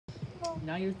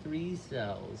Now you're 3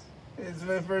 cells. It's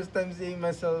my first time seeing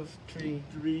myself three.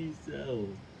 3 cells.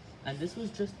 And this was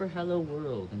just for Hello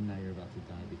World, and now you're about to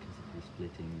die because of your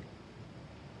splitting.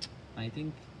 I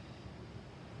think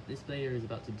this player is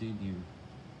about to do you.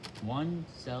 1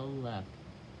 cell left.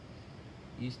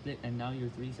 You split, and now your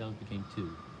 3 cells became 2.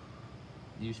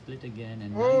 You split again,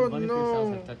 and now Oh one of your cells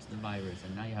no! have touched the virus,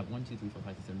 and now you have 1, 2, 3, 4,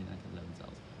 5, 6, 7, 8, 9, 10, 11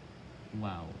 cells.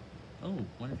 Wow. Oh,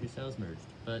 one of your cells merged,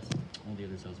 but all the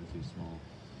other cells are too small.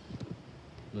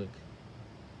 Look,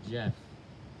 Jeff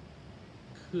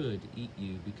could eat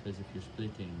you because if you're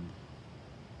splitting.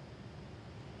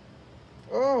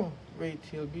 Oh, wait,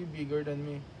 he'll be bigger than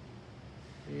me.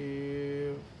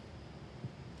 If...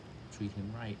 Treat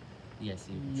him right. Yes,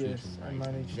 you treat Yes, him I right.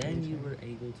 managed to Then eat you him. were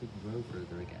able to grow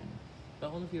further again.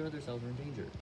 But all of your other cells are in danger.